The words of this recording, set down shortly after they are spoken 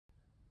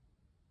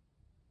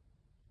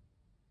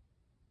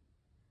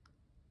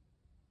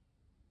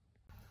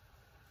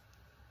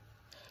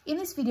In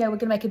this video, we're going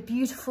to make a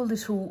beautiful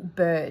little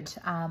bird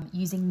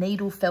using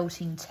needle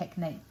felting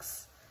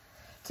techniques.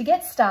 To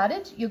get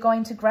started, you're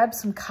going to grab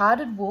some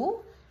carded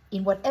wool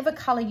in whatever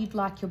colour you'd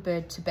like your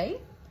bird to be.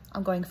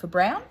 I'm going for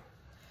brown.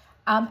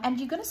 And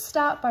you're going to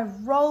start by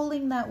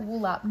rolling that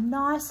wool up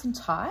nice and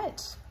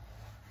tight,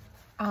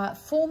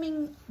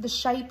 forming the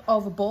shape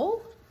of a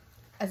ball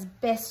as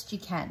best you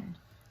can.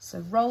 So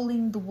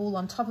rolling the wool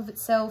on top of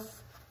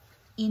itself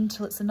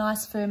until it's a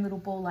nice firm little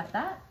ball like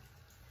that.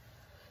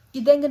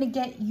 You're then going to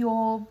get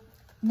your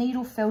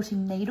needle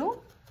felting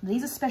needle.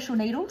 These are special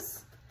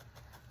needles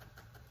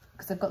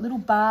because they've got little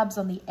barbs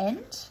on the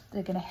end.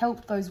 They're going to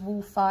help those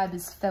wool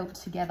fibres felt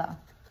together.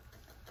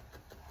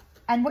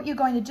 And what you're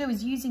going to do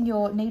is using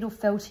your needle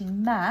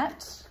felting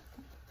mat,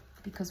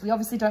 because we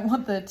obviously don't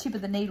want the tip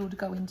of the needle to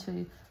go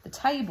into the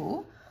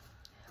table,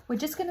 we're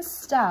just going to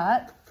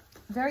start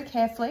very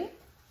carefully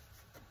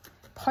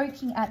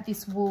poking at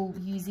this wool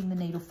using the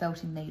needle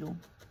felting needle.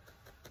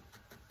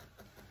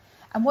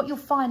 And what you'll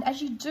find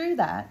as you do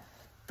that,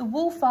 the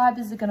wool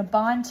fibres are going to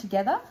bind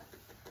together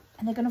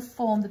and they're going to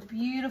form the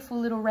beautiful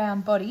little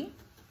round body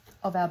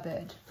of our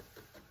bird.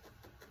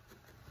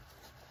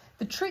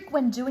 The trick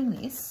when doing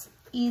this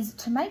is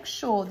to make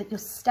sure that you're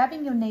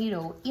stabbing your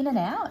needle in and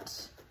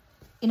out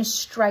in a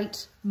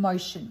straight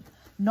motion,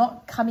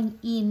 not coming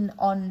in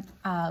on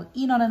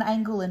an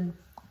angle and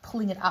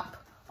pulling it up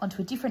onto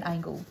a different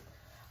angle,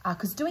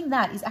 because doing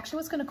that is actually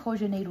what's going to cause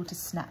your needle to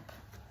snap.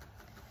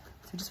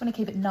 So just want to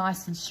keep it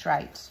nice and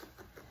straight.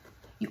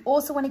 You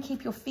also want to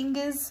keep your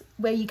fingers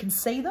where you can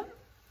see them,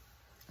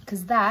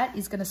 because that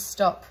is going to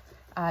stop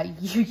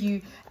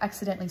you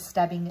accidentally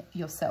stabbing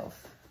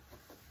yourself.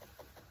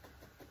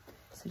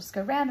 So just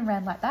go round and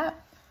round like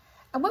that.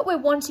 And what we're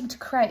wanting to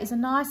create is a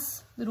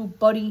nice little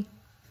body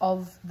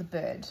of the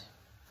bird.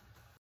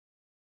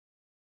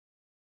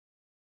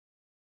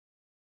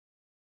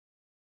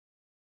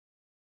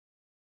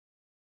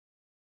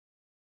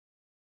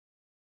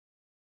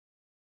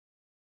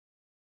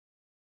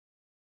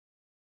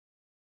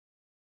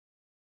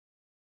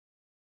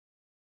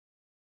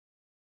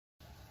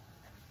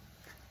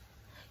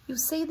 You'll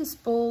see this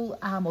ball,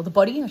 or the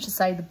body, I should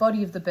say, the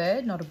body of the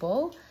bird, not a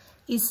ball,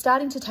 is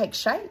starting to take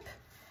shape.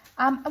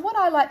 And what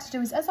I like to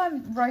do is, as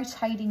I'm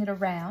rotating it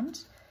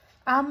around,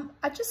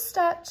 I just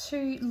start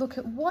to look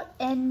at what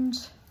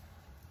end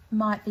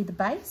might be the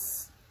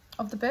base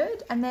of the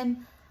bird, and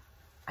then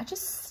I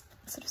just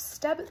sort of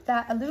stab at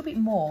that a little bit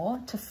more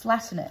to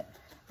flatten it.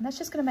 And that's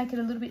just going to make it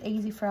a little bit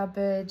easy for our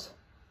bird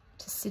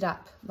to sit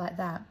up like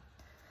that.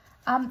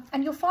 And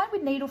you'll find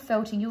with needle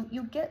felting,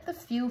 you'll get the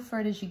feel for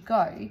it as you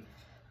go.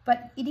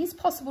 But it is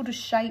possible to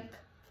shape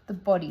the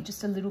body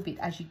just a little bit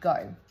as you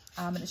go.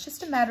 And it's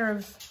just a matter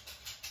of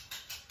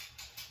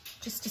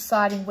just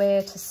deciding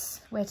where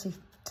to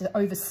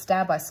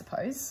overstab, I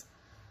suppose.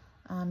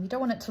 You don't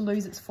want it to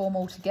lose its form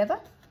altogether.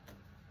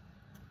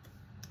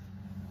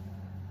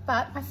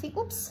 But I think,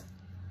 oops,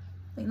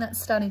 I think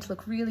that's starting to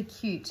look really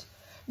cute.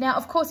 Now,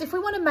 of course, if we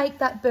want to make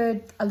that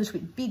bird a little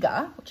bit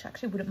bigger, which I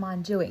actually wouldn't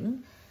mind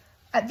doing,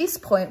 at this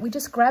point, we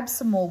just grab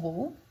some more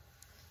wool,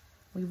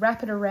 we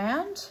wrap it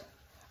around,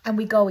 and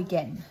we go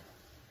again.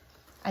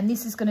 And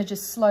this is going to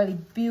just slowly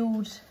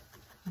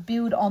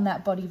build on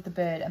that body of the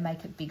bird and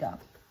make it bigger.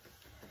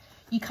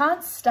 You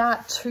can't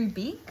start too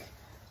big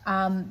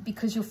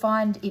because you'll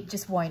find it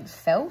just won't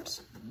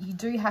felt. You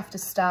do have to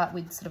start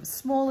with sort of a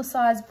smaller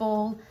size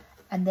ball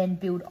and then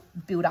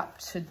build up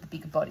to the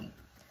bigger body.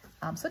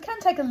 So it can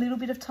take a little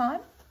bit of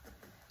time,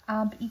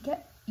 but you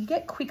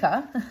get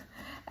quicker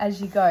as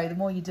you go, the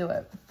more you do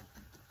it.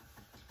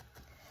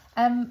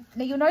 Now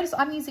you'll notice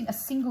I'm using a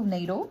single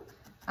needle.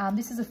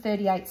 This is a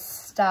 38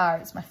 star.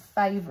 It's my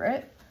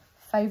favorite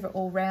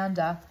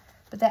all-rounder.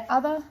 But there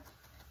are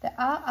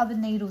other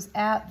needles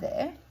out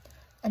there.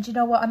 And you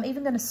know what? I'm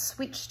even going to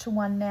switch to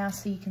one now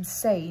so you can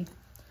see.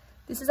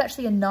 This is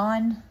actually a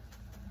 9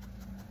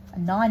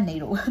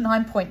 needle, a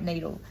 9-point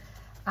needle.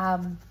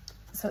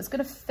 So it's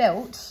going to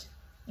felt,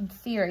 in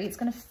theory, it's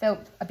going to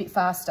felt a bit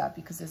faster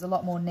because there's a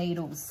lot more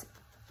needles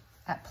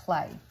at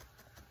play.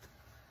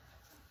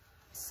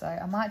 So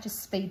I might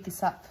just speed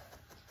this up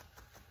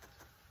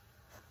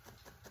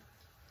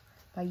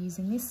by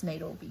using this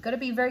needle, but you've got to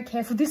be very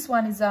careful. This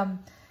one is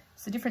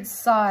it's a different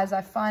size.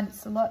 I find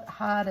it's a lot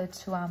harder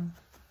to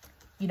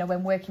you know,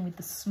 when working with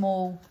the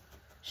small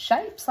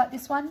shapes like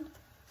this one,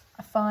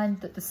 I find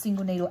that the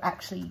single needle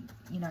actually,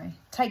 you know,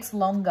 takes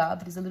longer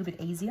but is a little bit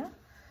easier.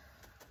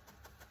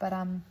 But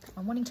I'm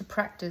wanting to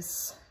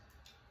practice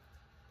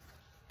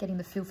getting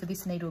the feel for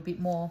this needle a bit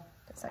more.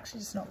 That's actually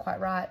just not quite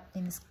right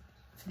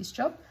for this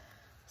job,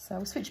 so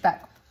we'll switch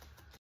back.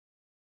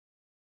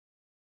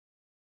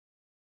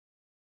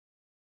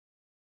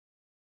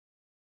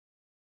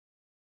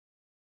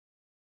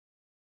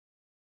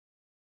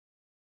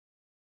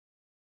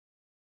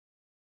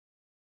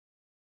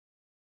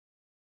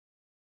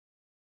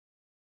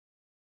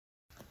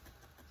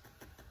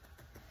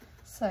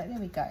 So there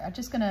we go. I'm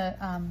just going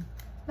to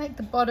make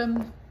the bottom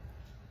a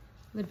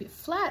little bit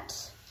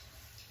flat,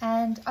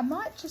 and I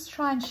might just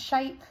try and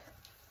shape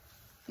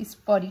this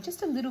body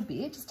just a little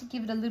bit, just to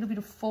give it a little bit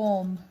of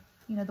form,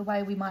 you know, the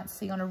way we might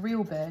see on a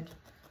real bird.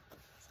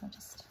 So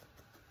just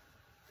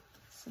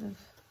sort of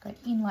go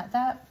in like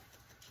that.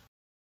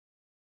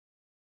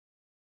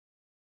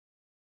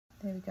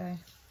 There we go.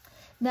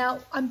 Now,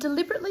 I'm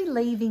deliberately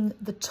leaving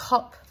the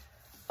top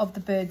of the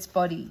bird's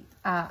body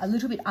a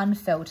little bit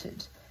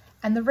unfelted.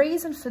 And the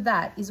reason for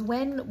that is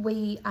when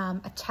we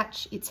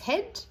attach its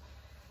head,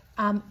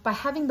 by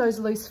having those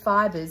loose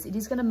fibres, it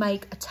is going to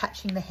make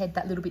attaching the head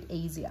that little bit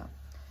easier.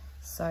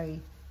 So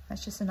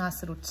that's just a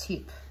nice little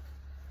tip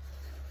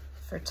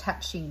for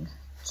attaching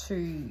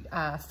to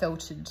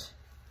felted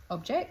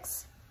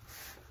objects.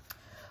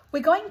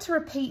 We're going to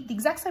repeat the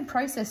exact same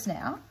process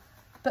now,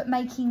 but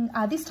making,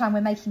 this time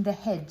we're making the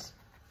head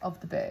of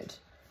the bird.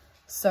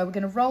 So we're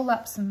going to roll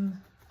up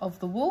some of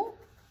the wool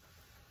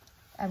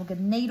and we're going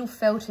to needle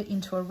felt it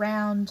into a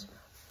round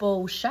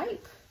ball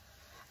shape.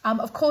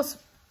 Of course,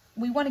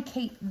 we want to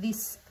keep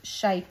this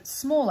shape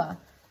smaller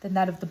than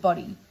that of the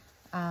body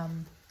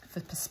for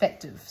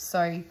perspective.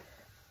 So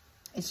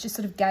it's just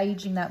sort of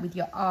gauging that with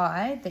your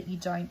eye that you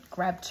don't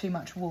grab too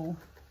much wool.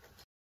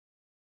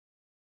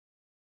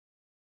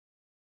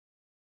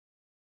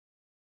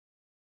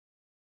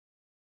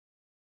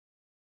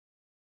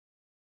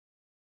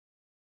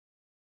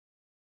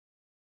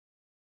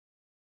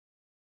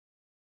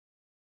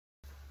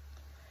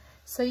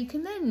 So you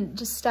can then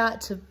just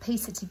start to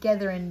piece it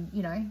together and,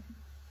 you know,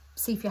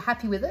 see if you're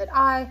happy with it.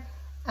 I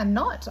am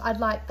not. I'd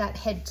like that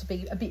head to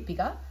be a bit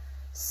bigger.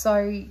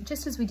 So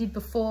just as we did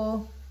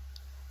before,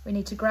 we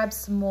need to grab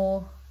some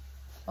more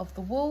of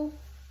the wool.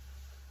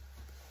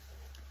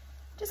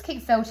 Just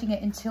keep felting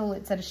it until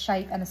it's at a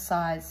shape and a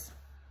size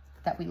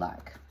that we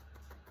like.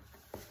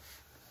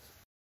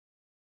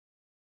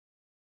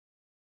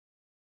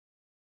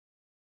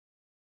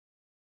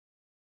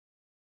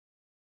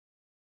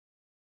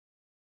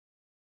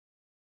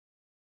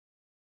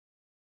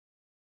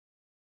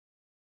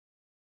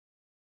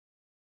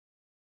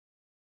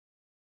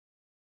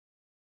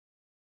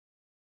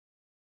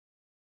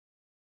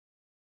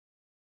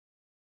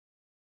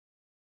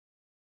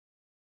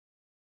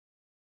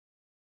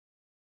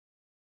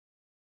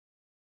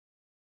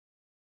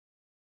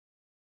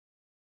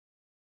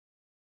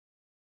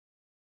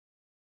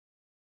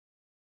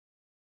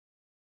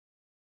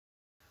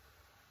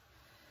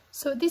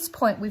 So at this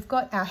point, we've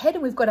got our head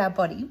and we've got our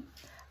body.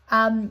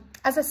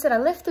 As I said, I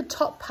left the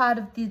top part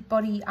of the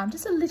body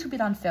just a little bit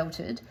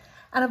unfelted,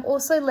 and I've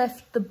also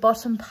left the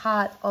bottom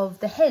part of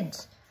the head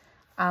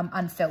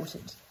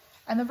unfelted.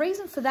 And the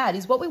reason for that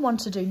is what we want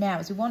to do now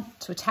is we want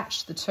to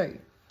attach the two.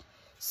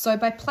 So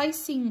by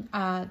placing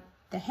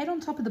the head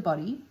on top of the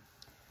body,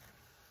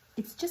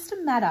 it's just a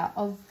matter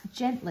of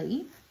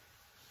gently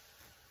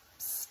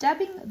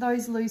stabbing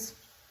those loose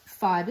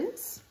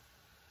fibres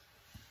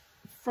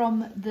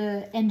from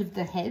the end of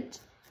the head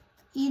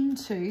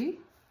into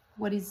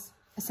what is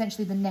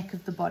essentially the neck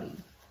of the body.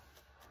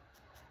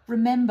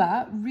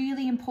 Remember,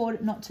 really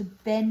important not to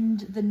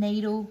bend the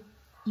needle,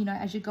 you know,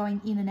 as you're going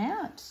in and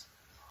out.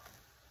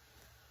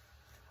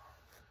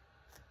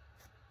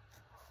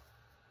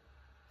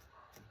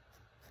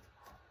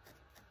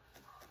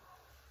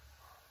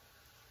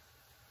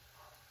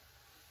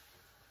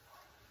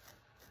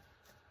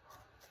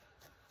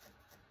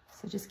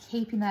 So just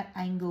keeping that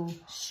angle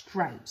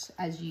straight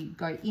as you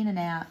go in and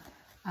out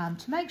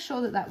to make sure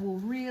that that wool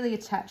really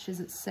attaches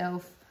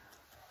itself.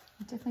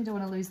 You definitely don't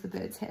want to lose the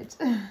bird's head.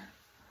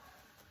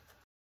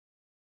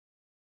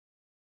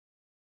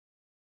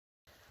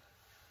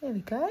 There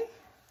we go.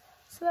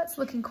 So that's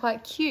looking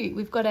quite cute.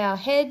 We've got our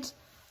head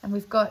and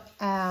we've got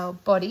our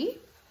body.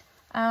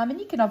 And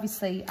you can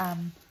obviously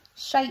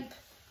shape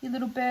your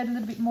little bird a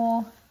little bit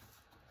more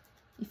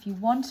if you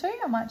want to.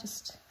 I might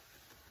just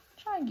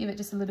try and give it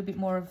just a little bit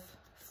more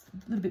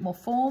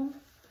form.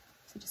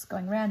 So just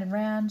going round and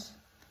round.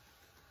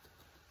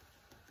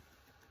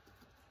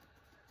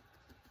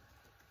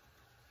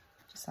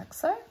 Just like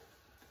so.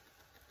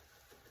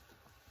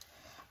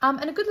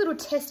 And a good little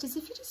test is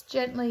if you just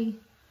gently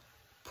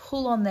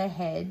pull on their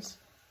head,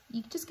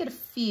 you just get a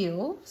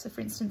feel. So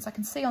for instance, I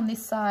can see on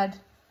this side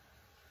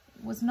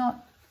it was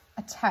not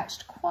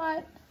attached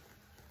quite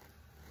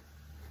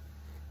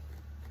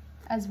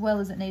as well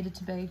as it needed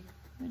to be.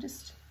 We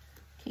just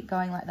keep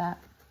going like that.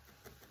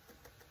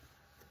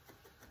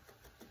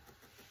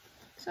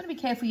 Just want to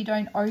be careful you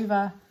don't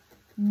over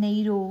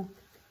needle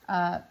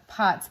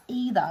parts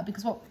either,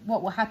 because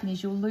what will happen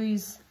is you'll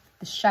lose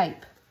the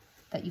shape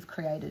that you've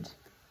created.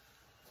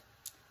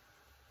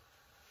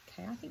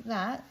 Okay, I think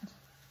that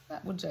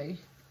will do.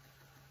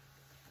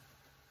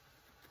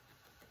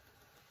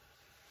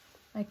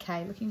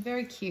 Okay, looking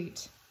very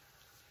cute.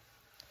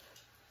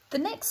 The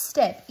next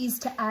step is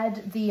to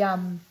add the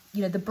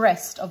the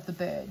breast of the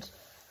bird.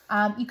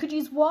 You could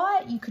use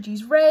white, you could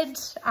use red,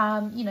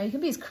 you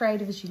can be as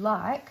creative as you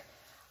like.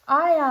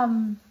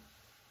 I'm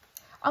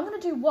going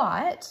to do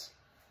white,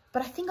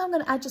 but I think I'm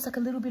going to add just like a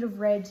little bit of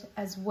red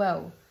as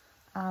well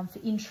for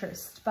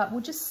interest, but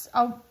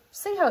I'll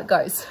see how it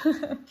goes.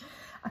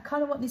 I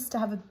kind of want this to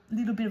have a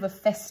little bit of a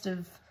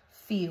festive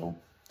feel.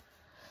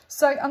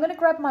 So I'm going to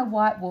grab my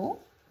white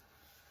wool,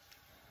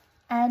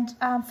 and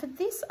for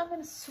this I'm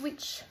going to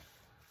switch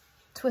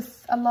to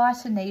a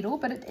lighter needle,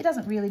 but it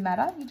doesn't really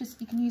matter.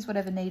 You can use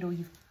whatever needle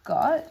you've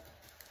got.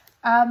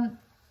 And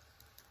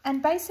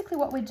basically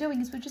what we're doing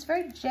is we're just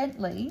very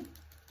gently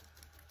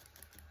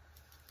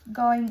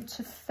going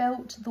to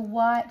felt the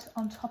white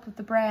on top of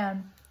the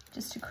brown,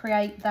 just to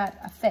create that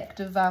effect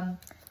of,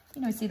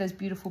 you know, we see those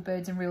beautiful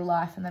birds in real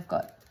life and they've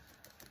got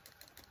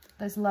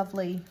those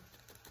lovely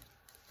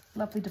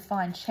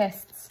defined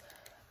chests,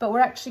 but we're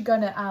actually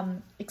going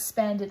to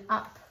expand it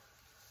up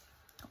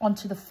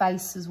onto the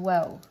face as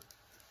well.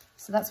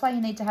 So that's why you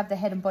need to have the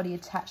head and body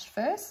attached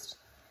first.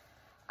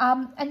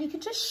 And you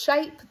can just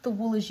shape the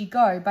wool as you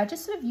go by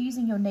just sort of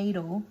using your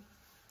needle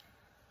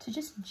to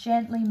just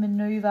gently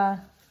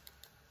maneuver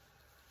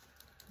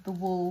the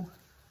wool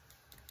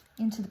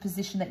into the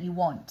position that you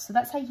want. So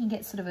that's how you can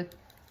get sort of a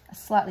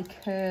slightly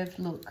curved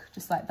look,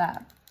 just like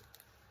that.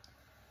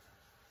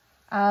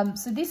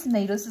 So this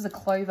needle, this is a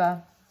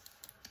clover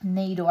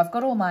needle. I've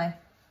got all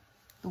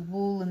the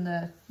wool and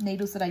the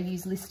needles that I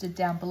use listed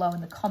down below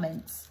in the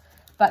comments.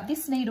 But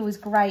this needle is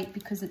great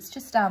because it's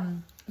just,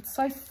 it's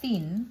so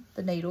thin,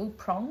 the needle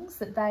prongs,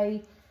 that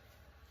they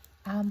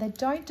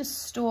don't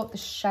distort the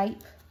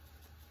shape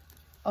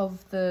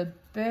of the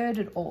bird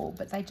at all,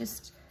 but they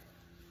just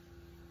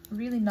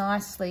really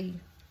nicely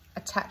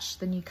attach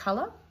the new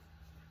colour.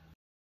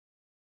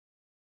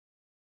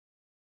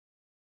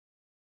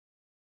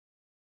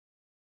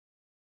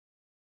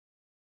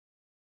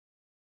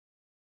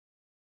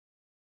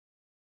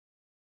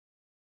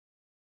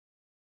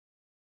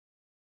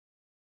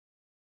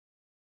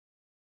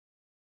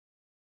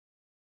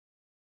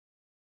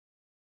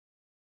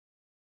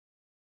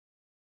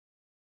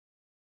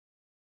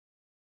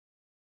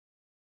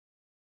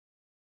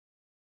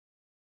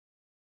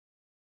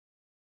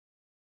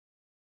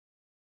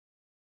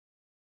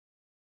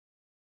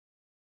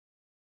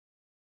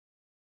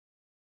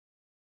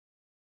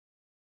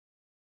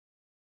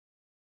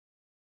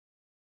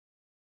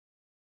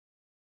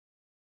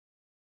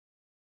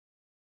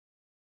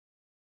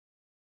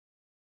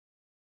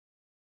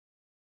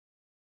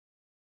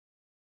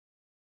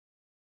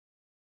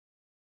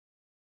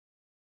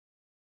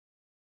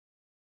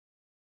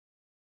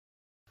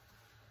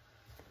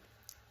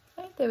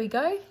 Okay, there we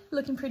go,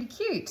 looking pretty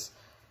cute.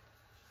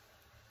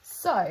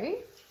 So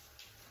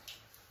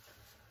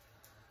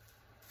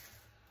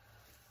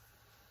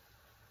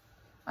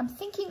I'm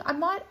thinking I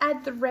might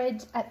add the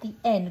red at the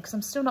end because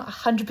I'm still not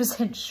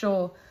 100%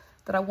 sure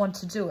that I want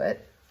to do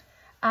it.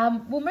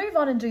 We'll move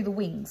on and do the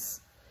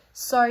wings.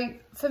 So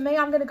for me,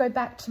 I'm going to go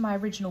back to my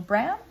original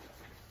brown,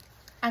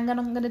 and then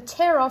I'm going to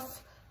tear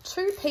off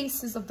 2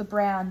 pieces of the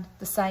brown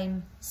the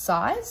same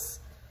size,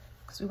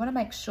 because we want to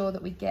make sure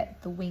that we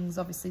get the wings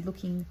obviously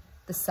looking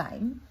the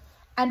same.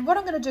 And what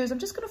I'm going to do is I'm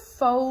just going to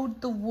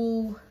fold the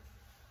wool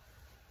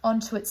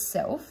onto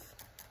itself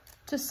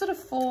to sort of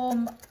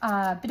form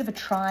a bit of a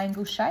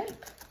triangle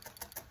shape.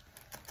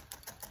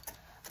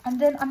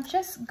 And then I'm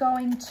just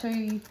going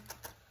to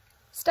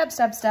stab,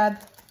 stab, stab.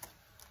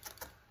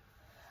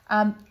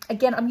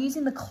 Again, I'm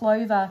using the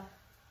clover.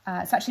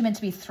 It's actually meant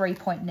to be a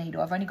 3-point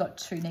needle. I've only got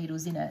 2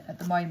 needles in it at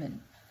the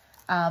moment.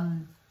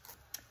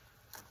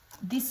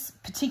 This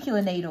particular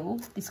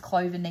needle, this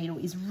clover needle,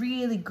 is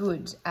really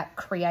good at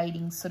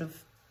creating sort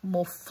of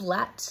more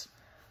flat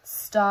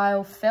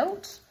style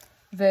felt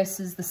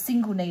versus the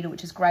single needle,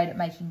 which is great at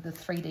making the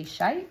 3D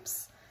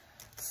shapes.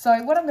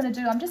 So what I'm going to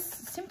do, I'm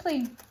just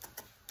simply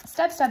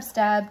stab, stab,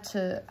 stab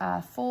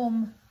to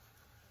form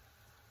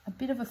a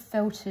bit of a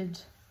felted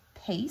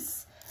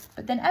piece.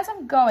 But then as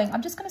I'm going,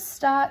 I'm just going to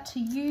start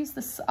to use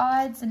the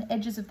sides and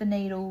edges of the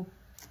needle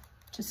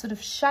to sort of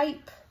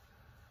shape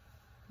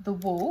the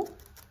wool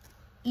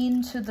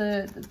into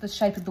the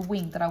shape of the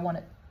wing that I want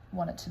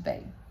it to be.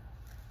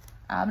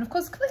 And of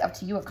course, it's completely up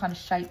to you what kind of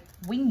shape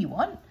wing you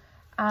want.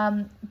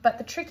 But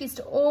the trick is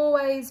to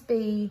always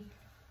be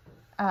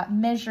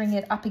measuring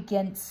it up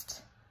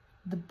against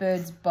the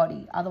bird's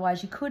body.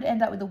 Otherwise, you could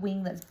end up with a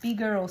wing that's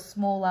bigger or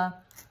smaller,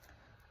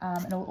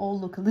 and it'll all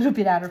look a little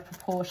bit out of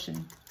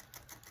proportion.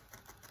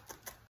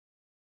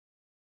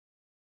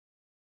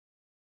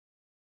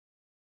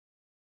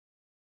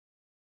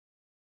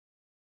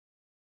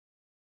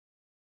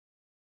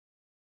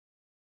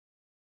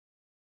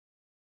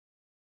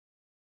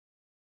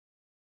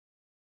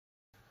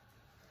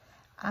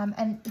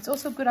 And it's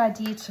also a good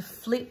idea to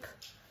flip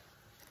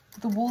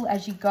the wool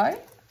as you go,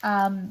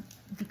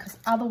 because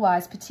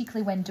otherwise,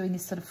 particularly when doing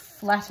this sort of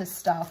flatter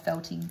style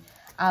felting,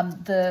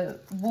 the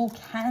wool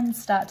can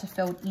start to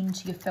felt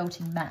into your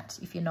felting mat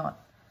if you're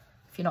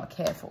not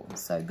careful.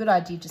 So good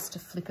idea just to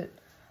flip it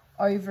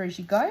over as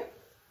you go.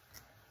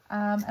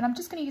 And I'm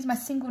just going to use my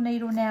single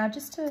needle now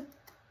just to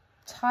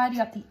tidy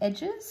up the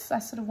edges. I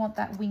sort of want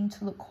that wing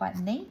to look quite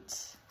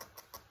neat.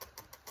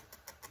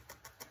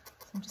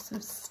 I'm just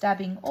sort of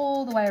stabbing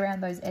all the way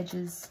around those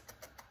edges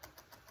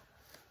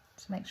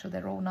to make sure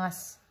they're all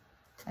nice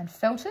and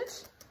felted.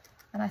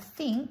 And I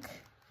think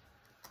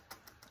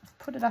I've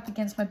put it up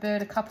against my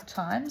bird a couple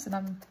times, and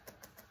I'm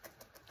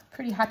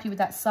Pretty happy with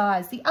that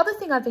size. The other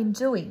thing I've been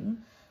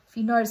doing, if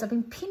you notice, I've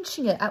been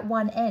pinching it at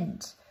one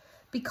end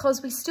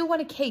because we still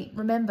want to keep,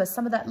 remember,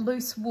 some of that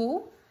loose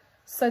wool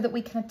so that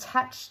we can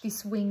attach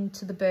this wing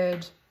to the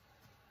bird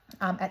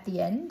at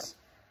the end.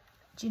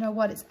 Do you know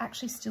what? It's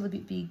actually still a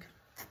bit big.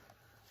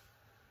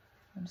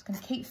 I'm just going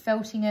to keep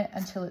felting it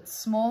until it's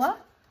smaller.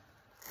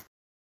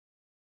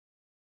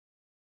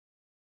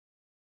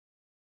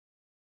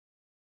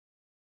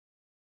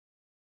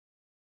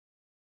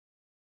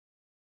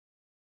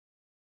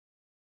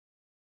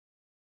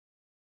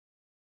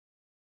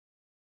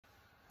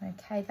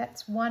 Okay,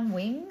 that's one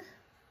wing.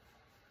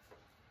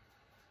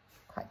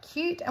 Quite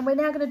cute. And we're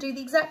now going to do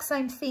the exact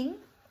same thing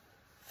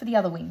for the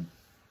other wing.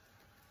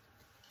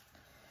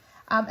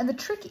 And the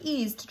trick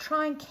is to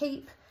try and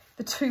keep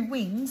the two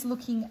wings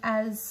looking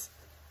as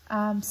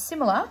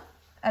similar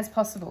as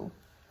possible.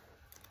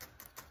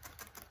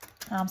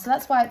 So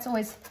that's why it's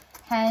always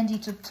handy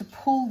to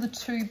pull the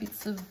two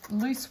bits of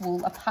loose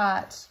wool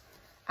apart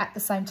at the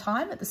same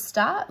time at the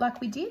start,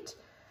 like we did,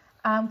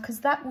 because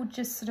that will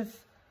just sort of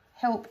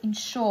help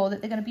ensure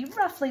that they're going to be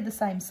roughly the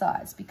same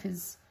size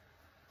because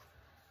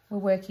we're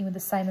working with the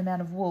same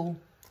amount of wool.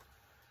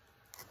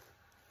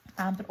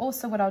 But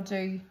also what I'll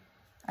do,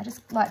 I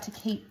just like to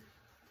keep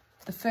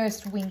the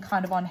first wing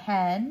kind of on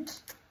hand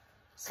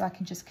so I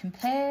can just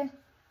compare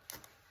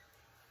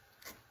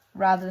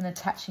rather than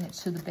attaching it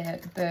to the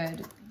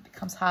bird. It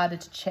becomes harder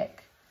to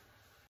check.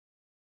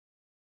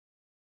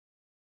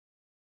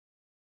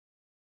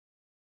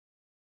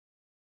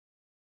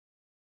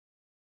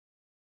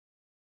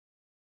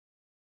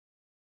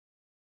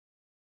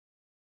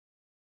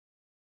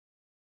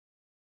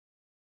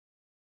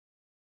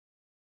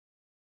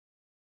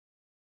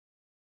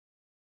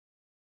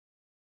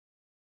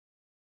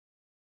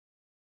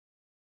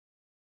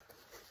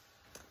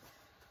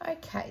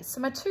 Okay,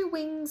 so my two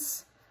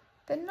wings,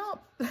 they're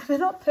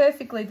not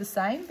perfectly the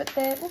same, but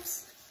they're,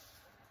 oops,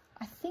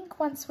 I think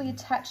once we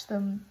attach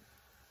them,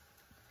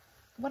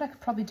 what I could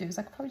probably do is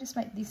I could probably just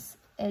make this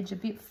edge a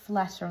bit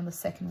flatter on the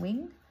second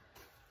wing.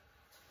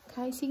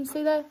 Okay, so you can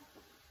see that,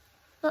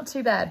 not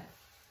too bad.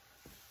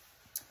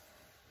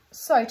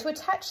 So to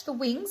attach the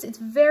wings, it's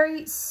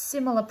very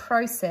similar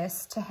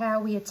process to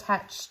how we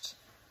attached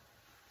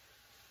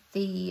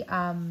the,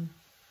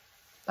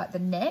 like the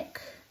neck.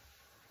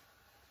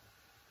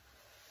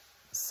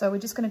 So we're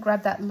just going to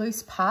grab that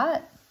loose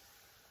part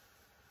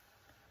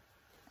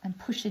and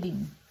push it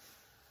in.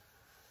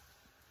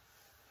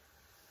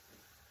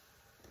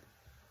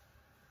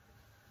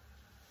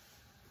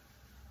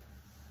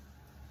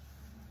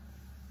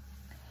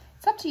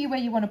 It's up to you where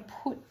you want to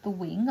put the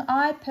wing.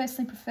 I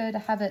personally prefer to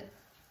have it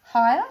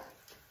higher.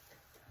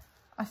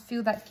 I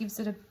feel that gives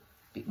it a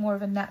bit more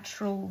of a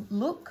natural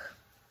look.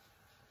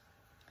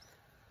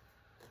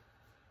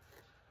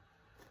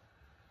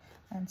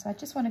 And so I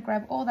just want to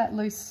grab all that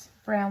loose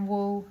brown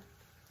wool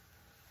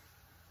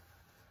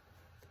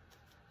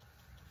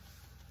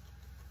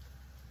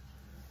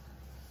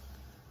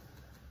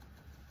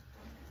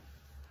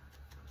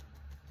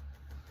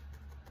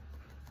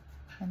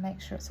and make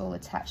sure it's all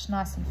attached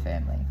nice and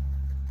firmly.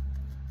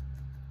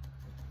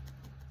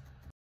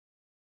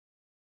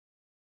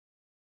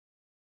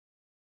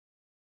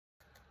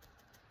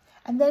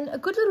 And then a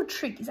good little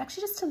trick is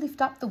actually just to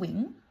lift up the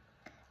wing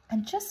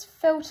and just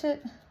felt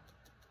it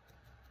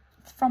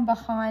from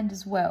behind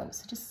as well.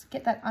 So just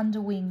get that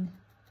underwing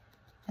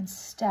and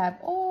stab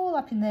all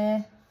up in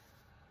there.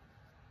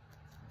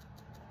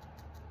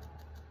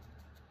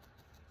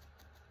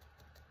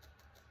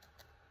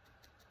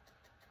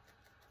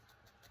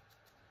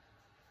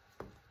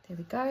 There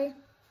we go.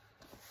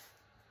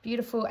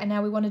 Beautiful. And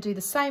now we want to do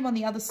the same on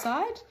the other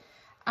side,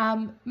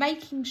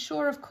 making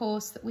sure, of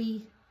course, that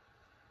we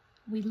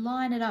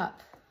line it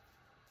up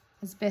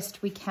as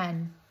best we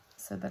can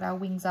so that our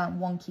wings aren't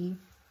wonky.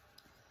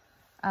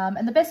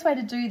 And the best way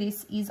to do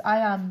this is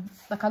I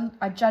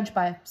judge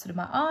by sort of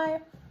my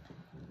eye.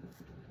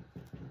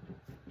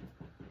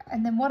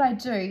 And then what I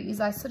do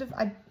is I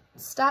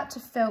start to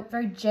felt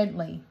very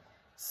gently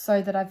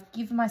so that I've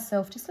given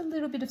myself just a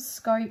little bit of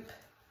scope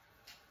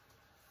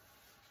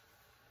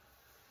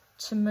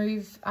to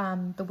move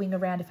the wing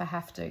around if I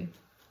have to.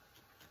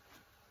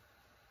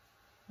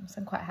 So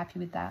I'm quite happy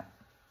with that.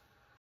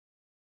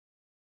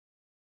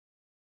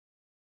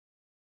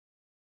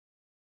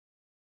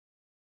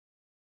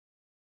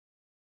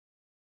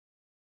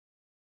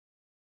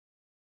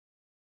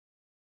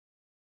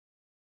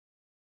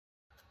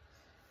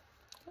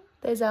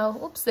 There's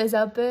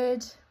our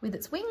bird with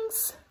its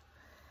wings.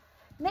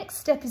 Next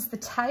step is the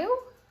tail.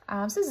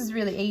 So this is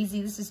really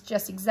easy. This is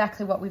just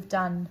exactly what we've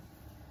done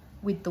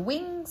with the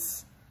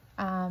wings.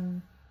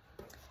 And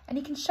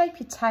you can shape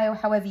your tail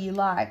however you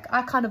like.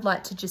 I kind of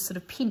like to just sort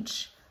of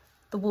pinch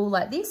the wool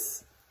like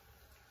this.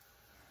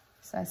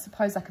 So I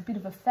suppose like a bit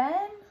of a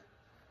fan,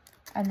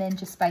 and then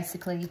just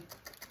basically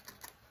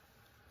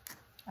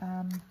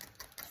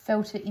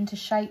felt it into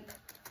shape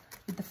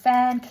with the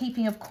fan,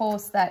 keeping, of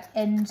course, that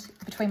end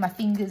between my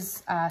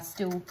fingers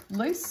still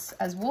loose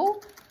as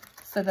wool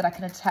so that I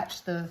can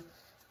attach the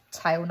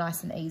tail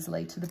nice and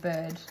easily to the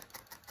bird.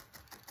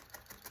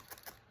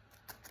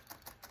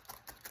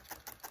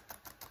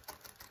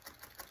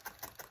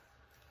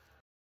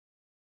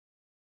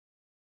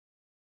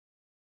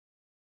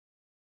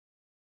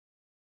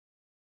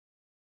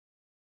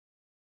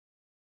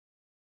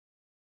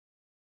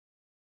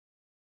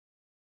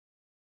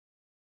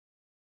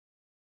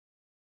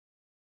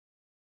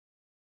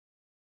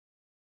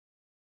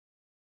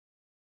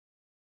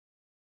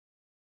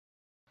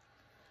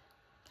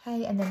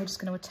 Okay, and then we're just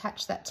going to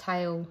attach that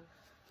tail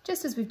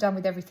just as we've done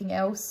with everything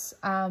else.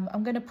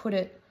 I'm going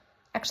to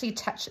actually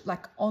attach it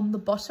like on the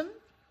bottom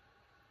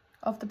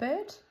of the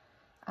bird,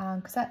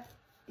 because that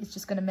is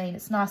just going to mean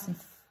it's nice and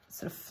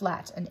sort of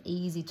flat and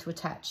easy to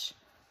attach,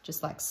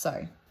 just like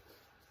so.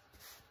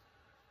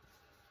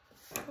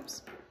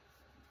 Oops.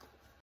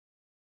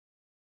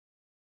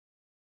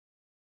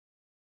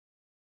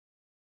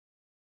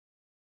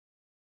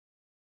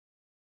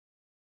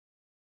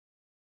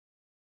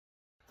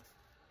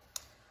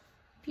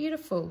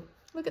 Beautiful.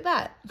 Look at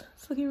that.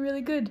 It's looking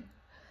really good.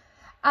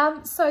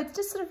 So it's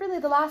just sort of really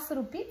the last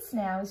little bits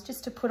now is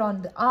just to put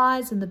on the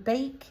eyes and the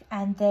beak,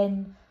 and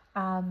then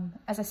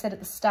as I said at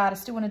the start, I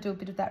still want to do a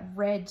bit of that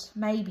red,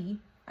 maybe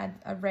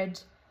a red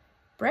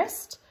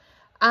breast.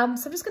 So I'm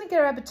just going to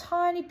grab a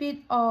tiny bit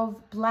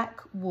of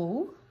black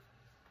wool,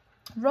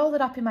 roll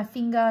it up in my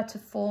finger to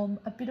form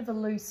a bit of a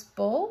loose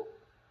ball,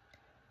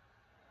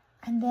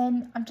 and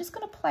then I'm just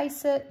going to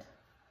place it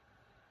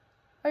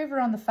over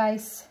on the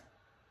face.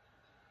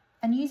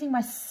 And using my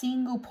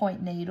single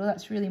point needle,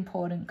 that's really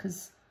important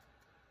because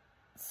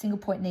single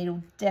point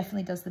needle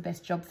definitely does the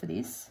best job for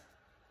this.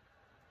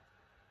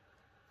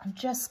 I'm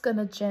just going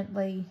to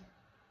gently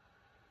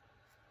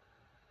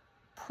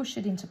push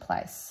it into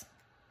place.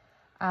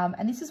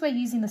 And this is where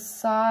using the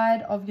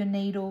side of your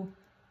needle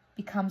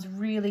becomes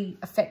really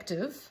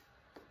effective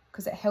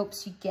because it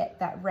helps you get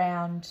that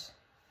round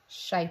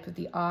shape of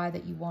the eye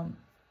that you want.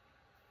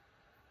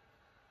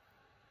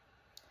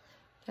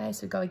 Okay,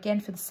 so go again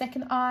for the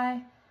second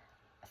eye.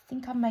 I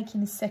think I'm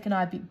making the second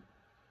eye a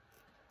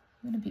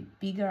bit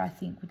bigger, I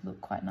think would look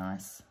quite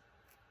nice.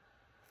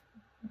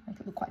 Make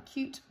it look quite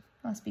cute.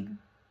 Nice big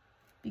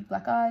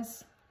black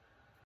eyes.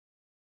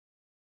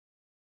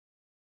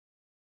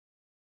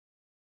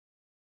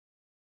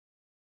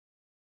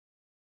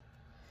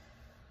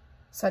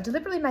 So I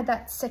deliberately made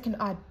that second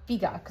eye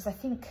bigger because I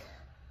think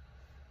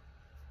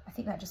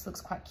that just looks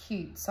quite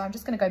cute. So I'm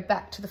just going to go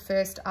back to the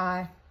first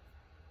eye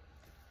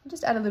and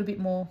just add a little bit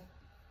more.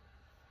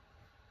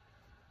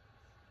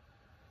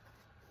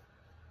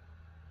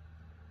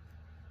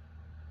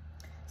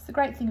 The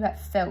great thing about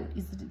felt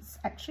is that it's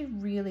actually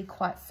really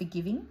quite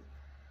forgiving.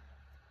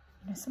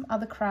 You know, some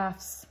other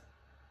crafts,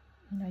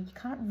 you know, you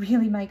can't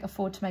really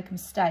afford to make a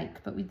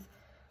mistake, but with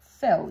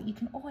felt, you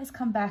can always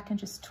come back and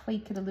just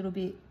tweak it a little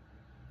bit,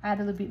 add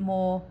a little bit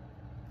more.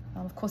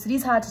 Of course, it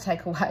is hard to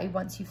take away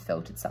once you've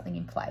felted something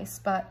in place,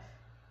 but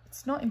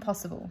it's not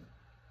impossible.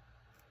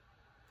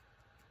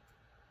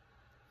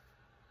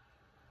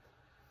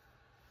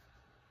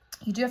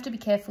 You do have to be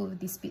careful with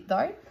this bit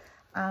though.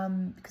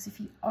 Because if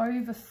you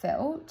over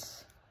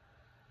felt,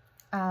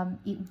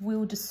 it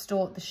will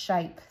distort the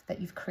shape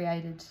that you've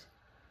created.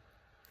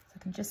 So I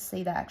can just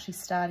see that actually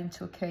starting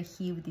to occur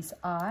here with this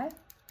eye.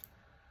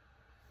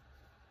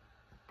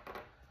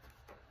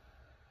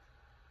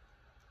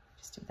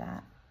 Just do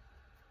that.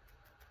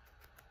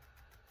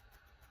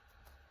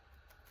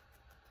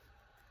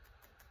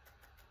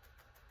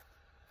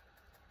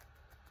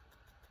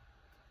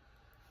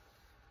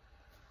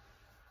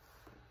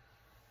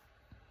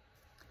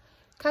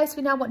 Okay, so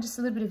we now want just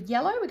a little bit of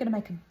yellow. We're going to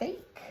make a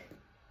beak.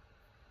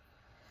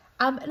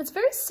 And it's a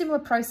very similar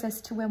process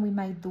to when we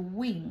made the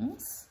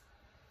wings,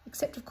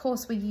 except of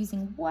course we're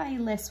using way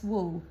less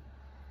wool.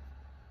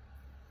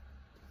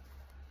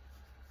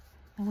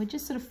 And we're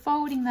just sort of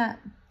folding that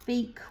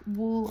beak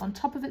wool on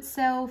top of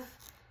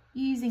itself,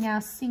 using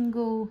our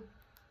single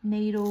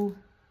needle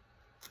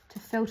to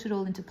felt it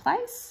all into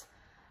place,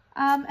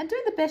 and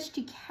doing the best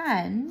you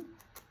can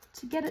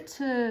to get it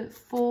to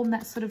form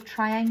that sort of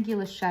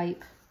triangular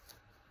shape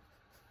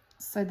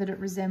so that it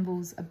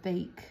resembles a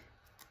beak.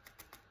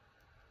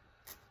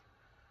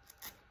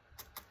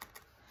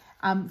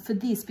 For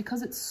this,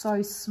 because it's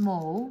so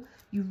small,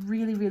 you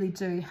really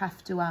do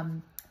have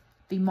to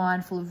be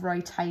mindful of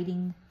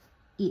rotating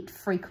it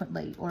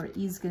frequently, or it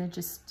is going to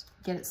just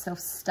get itself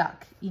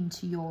stuck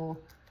into your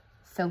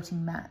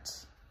felting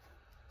mat.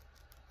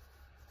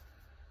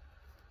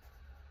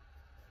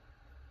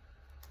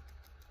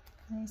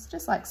 Okay, so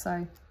just like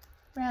so,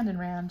 round and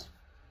round.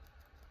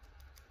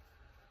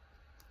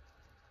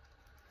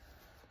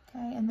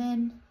 Okay, and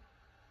then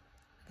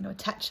I'm going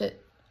to attach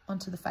it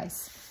onto the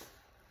face.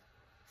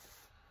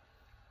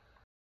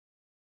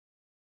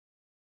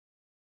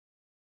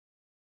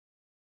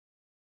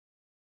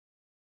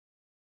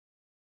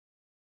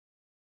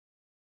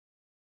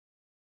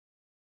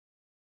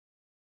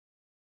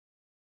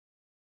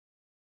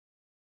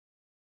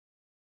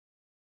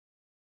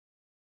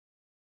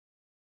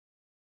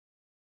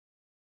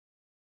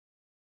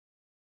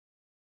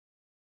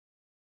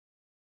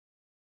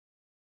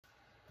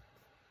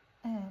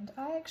 And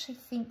I actually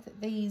think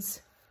that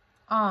these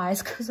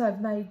eyes, because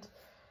I've made,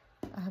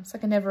 it's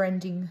like a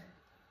never-ending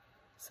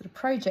sort of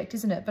project,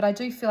 isn't it? But I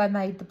do feel I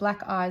made the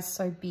black eyes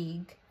so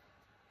big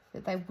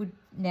that they would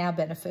now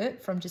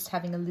benefit from just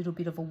having a little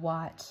bit of a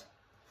white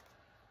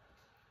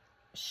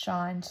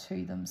shine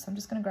to them. So I'm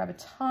just going to grab a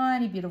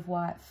tiny bit of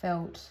white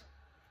felt,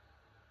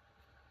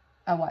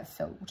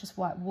 just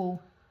white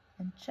wool,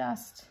 and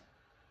just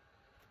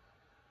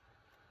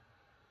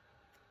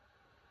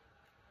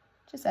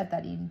just add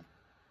that in.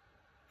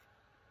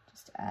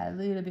 Just add a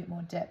little bit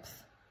more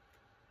depth.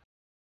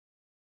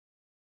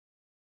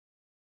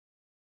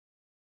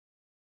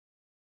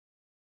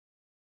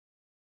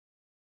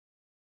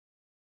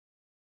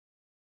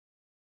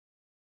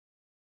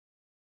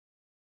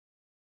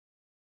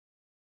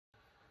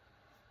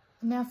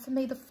 Now for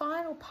me, the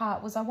final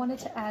part was I wanted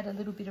to add a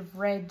little bit of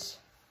red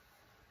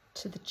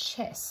to the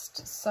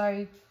chest. So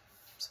I'm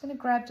just going to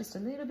grab just a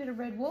little bit of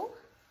red wool.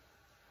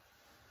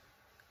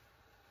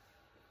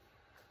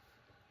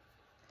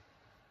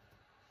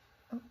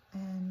 Oh,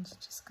 and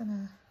just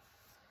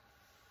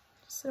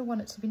sort of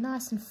want it to be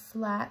nice and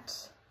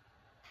flat.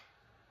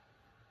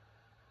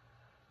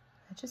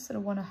 I just sort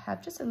of want to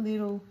have just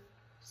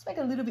make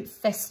a little bit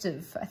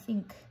festive, I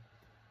think.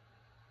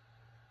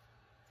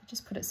 I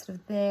just put it sort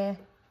of there.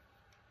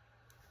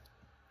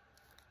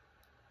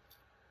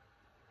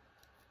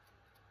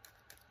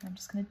 I'm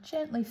just going to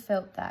gently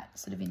felt that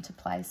sort of into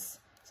place.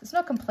 So it's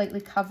not completely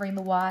covering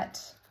the white.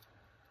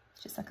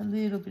 It's just like a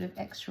little bit of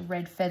extra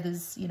red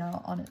feathers, you know,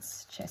 on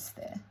its chest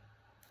there.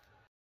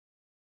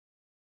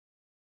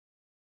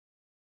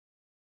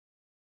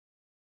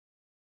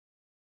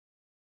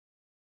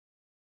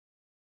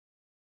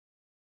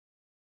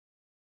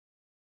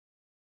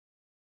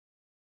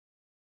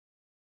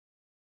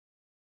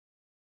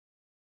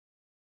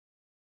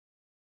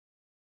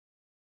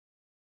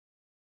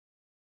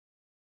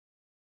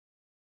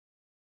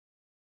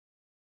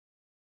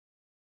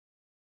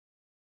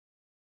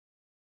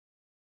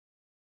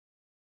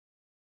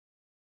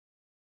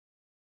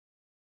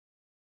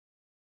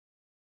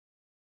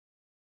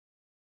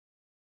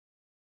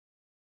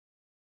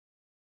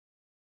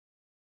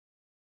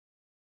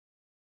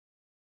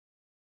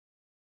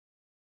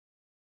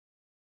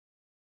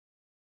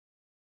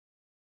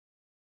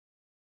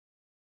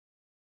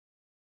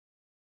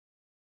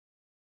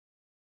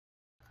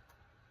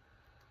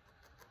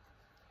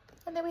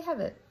 And there we have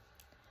it,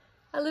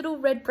 a little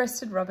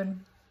red-breasted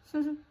robin.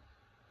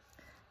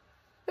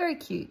 Very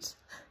cute.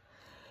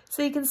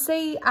 So you can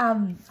see,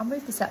 I'll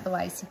move this out of the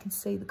way so you can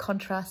see the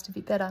contrast a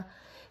bit better.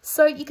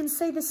 So you can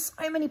see there's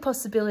so many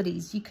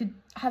possibilities. You could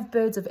have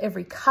birds of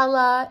every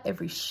colour,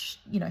 every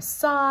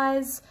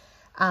size.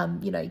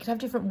 You could have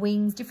different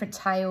wings, different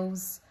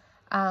tails.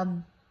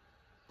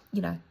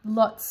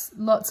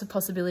 Lots of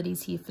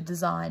possibilities here for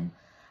design.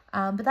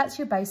 But that's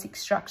your basic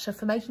structure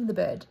for making the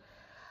bird.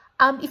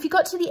 If you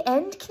got to the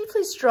end, can you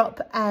please drop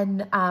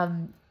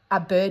a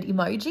bird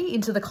emoji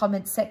into the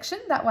comments section?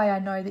 That way I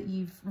know that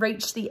you've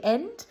reached the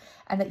end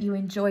and that you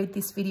enjoyed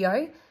this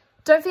video.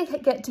 Don't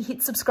forget to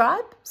hit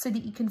subscribe so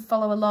that you can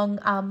follow along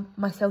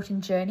my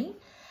felting journey.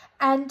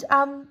 And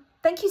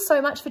thank you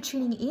so much for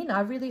tuning in.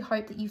 I really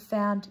hope that you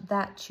found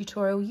that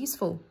tutorial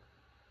useful.